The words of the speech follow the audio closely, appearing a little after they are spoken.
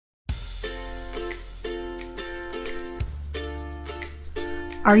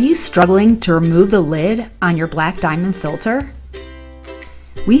Are you struggling to remove the lid on your Black Diamond filter?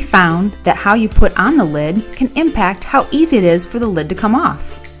 We found that how you put on the lid can impact how easy it is for the lid to come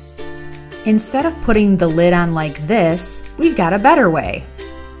off. Instead of putting the lid on like this, we've got a better way.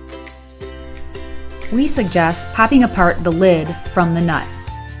 We suggest popping apart the lid from the nut.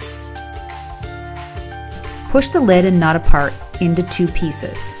 Push the lid and nut apart into two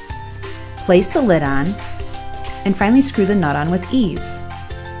pieces. Place the lid on, and finally screw the nut on with ease.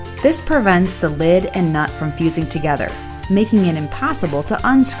 This prevents the lid and nut from fusing together, making it impossible to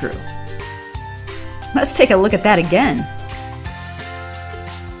unscrew. Let's take a look at that again.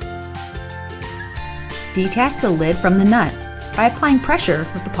 Detach the lid from the nut by applying pressure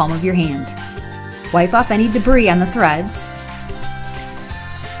with the palm of your hand. Wipe off any debris on the threads.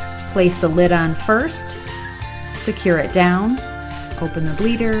 Place the lid on first, secure it down, open the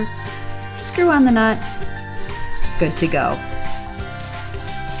bleeder, screw on the nut, good to go.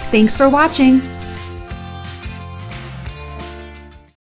 Thanks for watching.